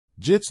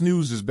Jets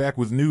News is back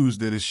with news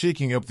that is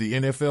shaking up the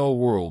NFL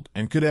world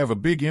and could have a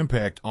big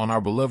impact on our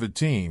beloved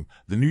team,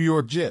 the New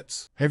York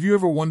Jets. Have you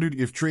ever wondered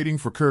if trading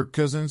for Kirk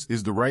Cousins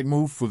is the right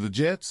move for the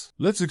Jets?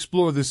 Let's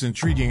explore this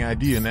intriguing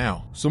idea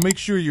now. So make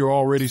sure you're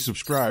already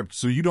subscribed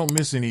so you don't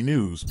miss any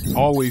news,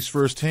 always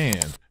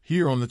firsthand,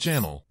 here on the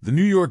channel. The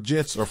New York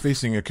Jets are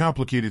facing a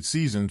complicated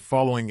season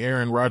following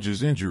Aaron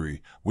Rodgers'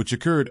 injury, which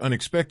occurred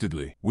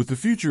unexpectedly. With the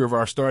future of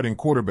our starting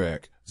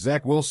quarterback,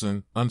 Zach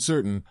Wilson,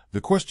 uncertain, the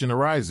question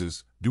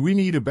arises, do we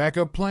need a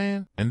backup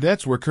plan? And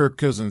that's where Kirk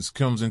Cousins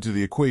comes into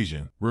the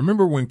equation.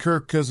 Remember when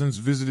Kirk Cousins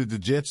visited the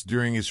Jets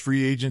during his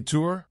free agent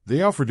tour?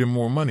 They offered him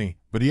more money,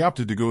 but he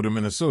opted to go to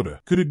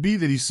Minnesota. Could it be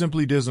that he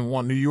simply doesn't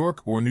want New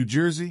York or New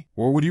Jersey?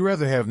 Or would he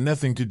rather have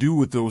nothing to do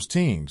with those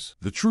teams?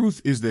 The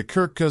truth is that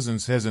Kirk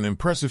Cousins has an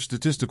impressive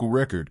statistical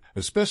record,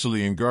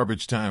 especially in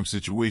garbage time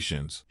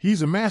situations.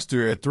 He's a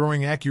master at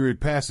throwing accurate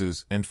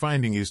passes and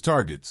finding his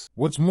targets.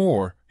 What's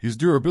more, his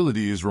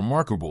durability is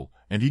remarkable,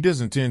 and he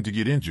doesn't tend to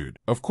get injured.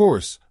 Of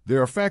course, there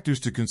are factors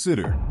to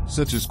consider,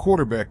 such as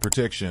quarterback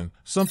protection,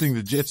 something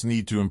the Jets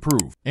need to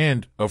improve.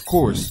 And, of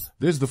course,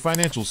 there's the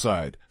financial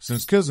side,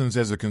 since Cousins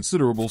has a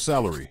considerable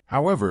salary.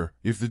 However,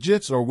 if the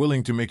Jets are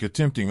willing to make a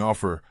tempting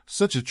offer,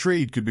 such a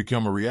trade could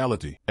become a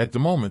reality. At the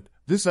moment,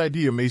 this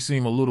idea may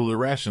seem a little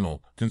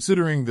irrational,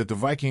 considering that the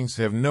Vikings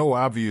have no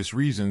obvious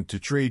reason to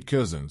trade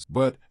Cousins.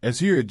 But, as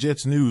here at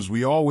Jets News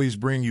we always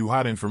bring you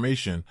hot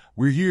information,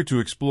 we're here to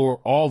explore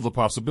all the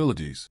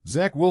possibilities.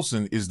 Zach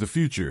Wilson is the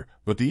future,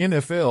 but the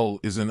NFL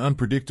is an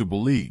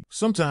unpredictable league.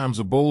 Sometimes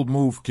a bold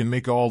move can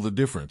make all the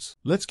difference.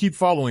 Let's keep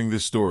following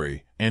this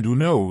story, and who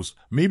knows,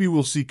 maybe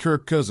we'll see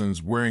Kirk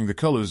Cousins wearing the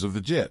colors of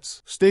the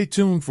Jets. Stay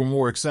tuned for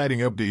more exciting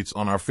updates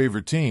on our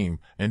favorite team,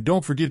 and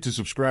don't forget to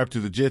subscribe to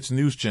the Jets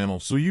News channel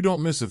so you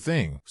don't miss a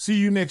thing. See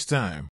you next time.